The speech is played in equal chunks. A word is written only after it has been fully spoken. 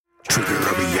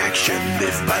reaction,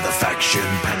 live by the faction.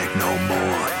 Panic no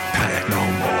more, panic no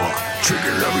more.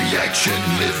 Trigger a reaction,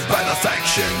 live by the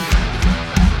faction.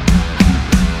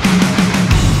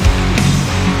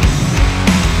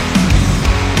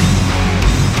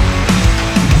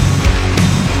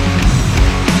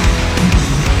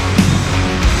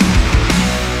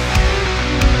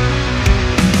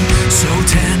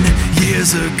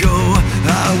 Years ago,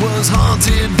 I was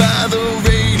haunted by the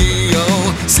radio,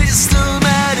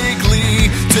 systematically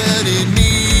turning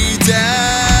me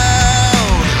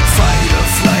down. Fight or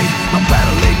flight, my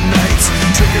battle ignites,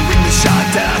 triggering the shot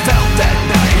that I felt that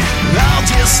night. I'll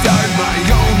just start my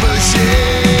own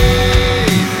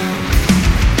machine.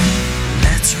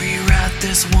 Let's rewrite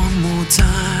this one more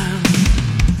time.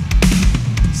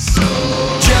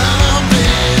 Jump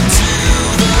into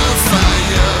the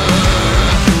fire.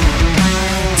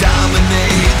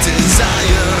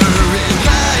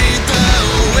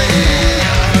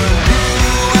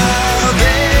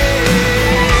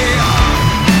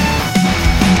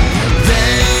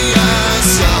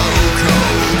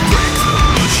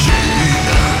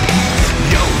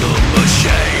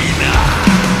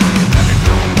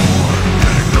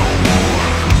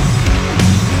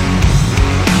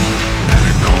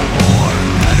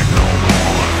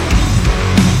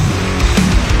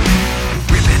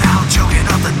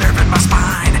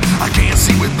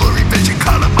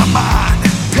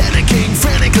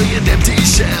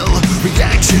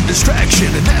 Reaction, distraction,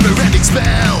 a never-ending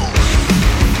spell.